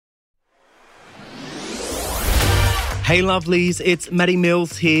Hey lovelies, it's Matty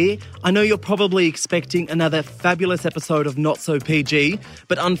Mills here. I know you're probably expecting another fabulous episode of Not So PG,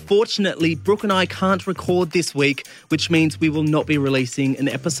 but unfortunately Brooke and I can't record this week, which means we will not be releasing an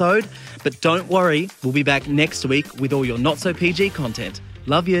episode. But don't worry, we'll be back next week with all your Not So PG content.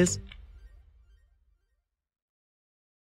 Love yous.